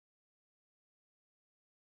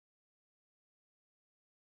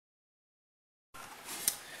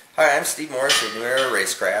Hi, I'm Steve Morris with New Era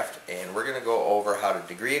Racecraft, and we're going to go over how to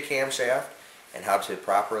degree a camshaft and how to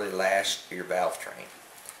properly lash your valve train.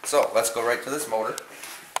 So let's go right to this motor.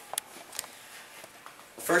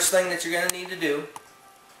 First thing that you're going to need to do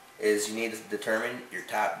is you need to determine your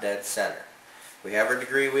top dead center. We have our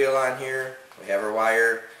degree wheel on here, we have our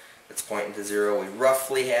wire that's pointing to 0. We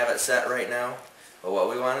roughly have it set right now, but what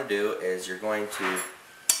we want to do is you're going to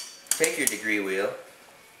take your degree wheel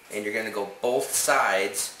and you're going to go both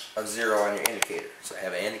sides of 0 on your indicator. So I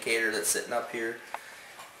have an indicator that's sitting up here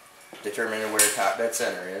determining where top dead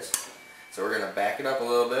center is. So we're going to back it up a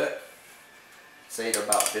little bit, say to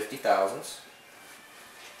about 50 thousandths.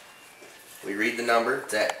 We read the number,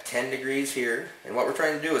 it's at 10 degrees here, and what we're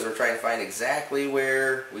trying to do is we're trying to find exactly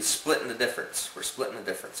where we split in the difference. We're splitting the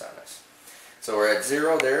difference on this. So we're at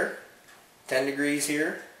 0 there, 10 degrees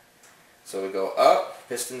here. So we go up,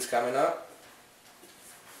 piston's coming up,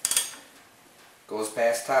 goes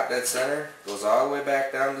past top dead center, goes all the way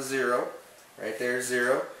back down to 0. Right there,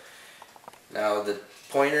 0. Now the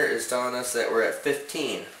pointer is telling us that we're at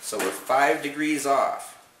 15, so we're 5 degrees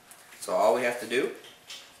off. So all we have to do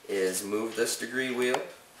is move this degree wheel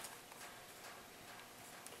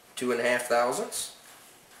 2.5 thousandths.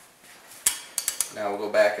 Now we'll go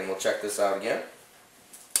back and we'll check this out again.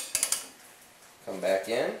 Come back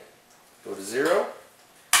in, go to 0,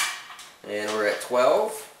 and we're at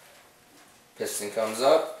 12. Piston comes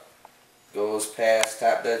up, goes past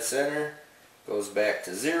top dead center, goes back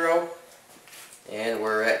to 0, and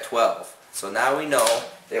we're at 12. So now we know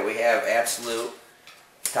that we have absolute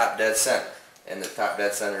top dead center, and the top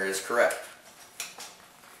dead center is correct.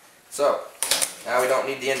 So now we don't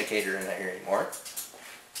need the indicator in here anymore.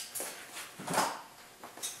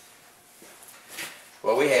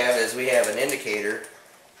 What we have is we have an indicator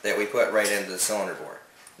that we put right into the cylinder bore.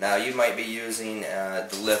 Now you might be using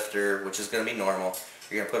the lifter, which is going to be normal.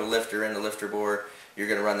 You're going to put a lifter in the lifter bore. You're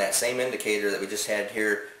going to run that same indicator that we just had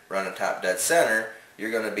here running top dead center. You're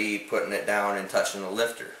going to be putting it down and touching the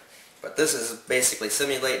lifter. But this is basically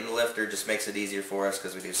simulating the lifter, just makes it easier for us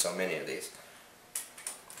because we do so many of these.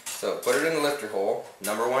 So put it in the lifter hole,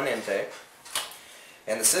 number 1 intake.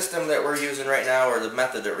 And the system that we're using right now, or the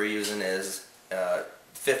method that we're using, is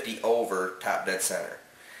 50 over top dead center.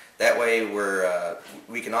 That way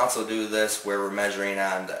we can also do this where we're measuring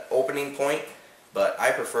on the opening point, but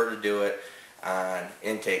I prefer to do it on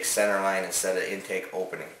intake center line instead of intake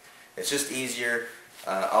opening. It's just easier.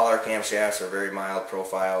 All our camshafts are very mild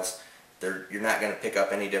profiles. You're not going to pick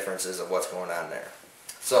up any differences of what's going on there.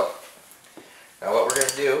 So now what we're going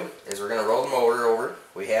to do is we're going to roll the motor over.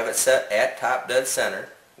 We have it set at top dead center.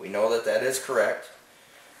 We know that that is correct.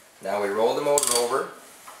 Now we roll the motor over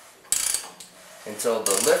until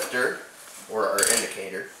the lifter, or our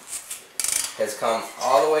indicator, has come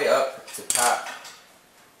all the way up to top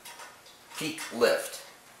peak lift.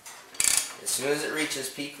 As soon as it reaches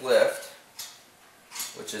peak lift,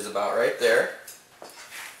 which is about right there,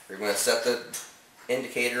 we're going to set the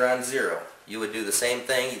indicator on 0. You would do the same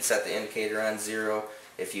thing. You'd set the indicator on 0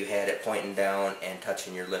 if you had it pointing down and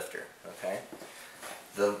touching your lifter. Okay?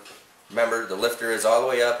 Remember, the lifter is all the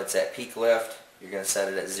way up. It's at peak lift. You're going to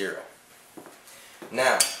set it at 0.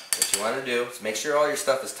 Now, what you want to do is make sure all your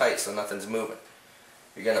stuff is tight so nothing's moving.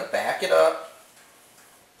 You're going to back it up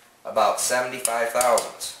about 75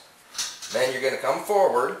 thousandths. Then you're going to come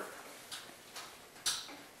forward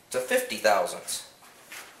to 50 thousandths.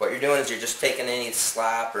 What you're doing is you're just taking any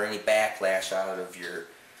slop or any backlash out of your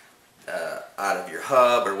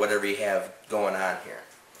hub or whatever you have going on here.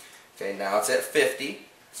 Okay, now it's at 50,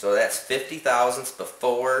 so that's 50 thousandths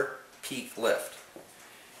before peak lift.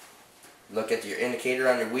 Look at your indicator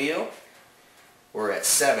on your wheel. We're at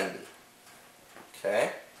 70. Okay.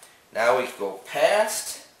 Now we go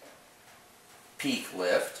past peak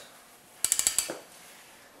lift.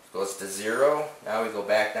 Goes to 0. Now we go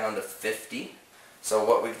back down to 50. So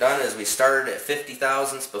what we've done is we started at 50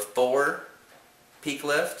 thousandths before peak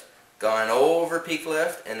lift, gone over peak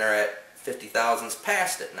lift, and they're at 50 thousandths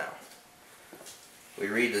past it now. We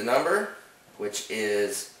read the number, which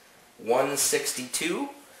is 162.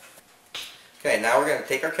 Okay, now we're going to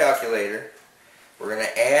take our calculator. We're going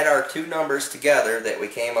to add our two numbers together that we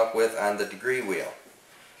came up with on the degree wheel.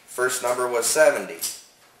 First number was 70.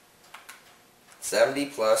 70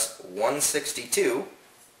 plus 162.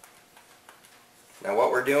 Now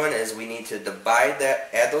what we're doing is we need to divide that,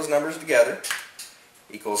 add those numbers together,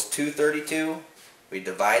 equals 232. We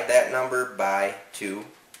divide that number by 2.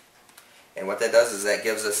 And what that does is that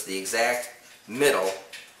gives us the exact middle,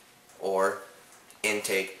 or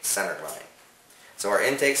intake center line. So our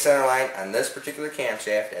intake center line on this particular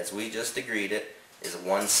camshaft, as we just degreed it, is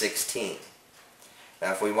 116.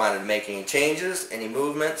 Now if we wanted to make any changes, any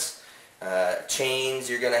movements, chains,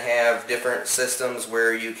 you're going to have different systems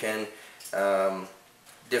where you can,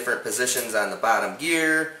 different positions on the bottom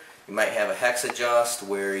gear. You might have a hex adjust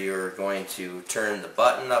where you're going to turn the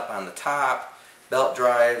button up on the top. Belt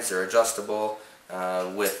drives are adjustable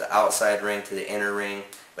with the outside ring to the inner ring.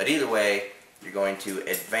 But either way, you're going to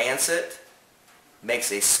advance it.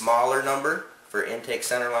 Makes a smaller number for intake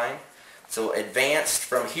center line. So advanced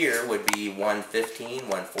from here would be 115,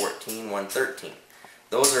 114, 113.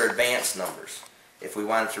 Those are advanced numbers. If we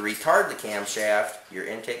wanted to retard the camshaft, your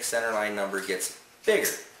intake center line number gets bigger.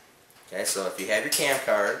 Okay, so if you have your cam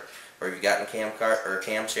card, or if you've gotten a cam card or a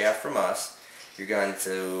camshaft from us, you're going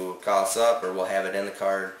to call us up, or we'll have it in the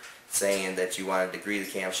card saying that you want to degree the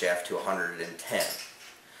camshaft to 110.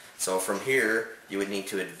 So from here, you would need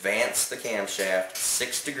to advance the camshaft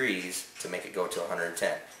 6 degrees to make it go to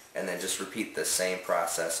 110. And then just repeat the same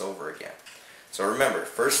process over again. So remember,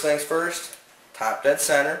 first things first, top dead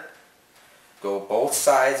center. Go both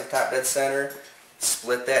sides of top dead center.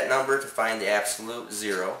 Split that number to find the absolute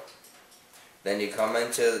 0. Then you come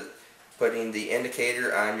into putting the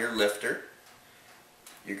indicator on your lifter.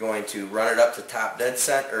 You're going to run it up to top dead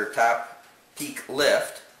center, or top peak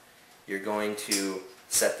lift. You're going to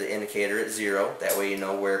set the indicator at 0. That way you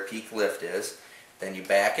know where peak lift is. Then you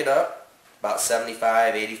back it up about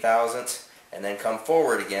 75, 80 thousandths, and then come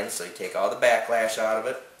forward again. So you take all the backlash out of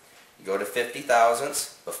it. You go to 50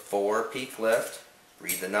 thousandths before peak lift.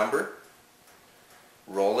 Read the number.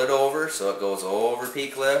 Roll it over so it goes over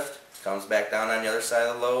peak lift. Comes back down on the other side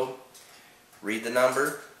of the lobe. Read the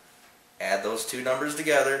number. Add those two numbers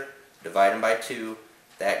together. Divide them by 2.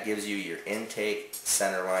 That gives you your intake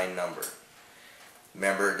center line number.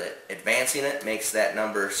 Remember that advancing it makes that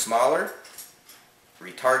number smaller.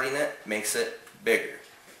 Retarding it makes it bigger.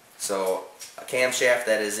 So a camshaft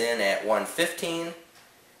that is in at 115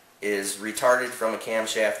 is retarded from a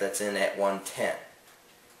camshaft that's in at 110.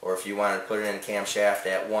 Or if you want to put it in a camshaft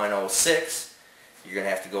at 106, you're going to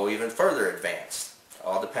have to go even further advanced.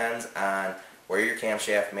 All depends on where your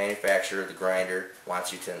camshaft manufacturer, the grinder,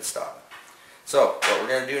 wants you to install it. So what we're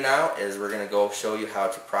going to do now is we're going to go show you how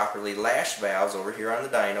to properly lash valves over here on the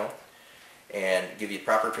dyno and give you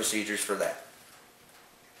proper procedures for that.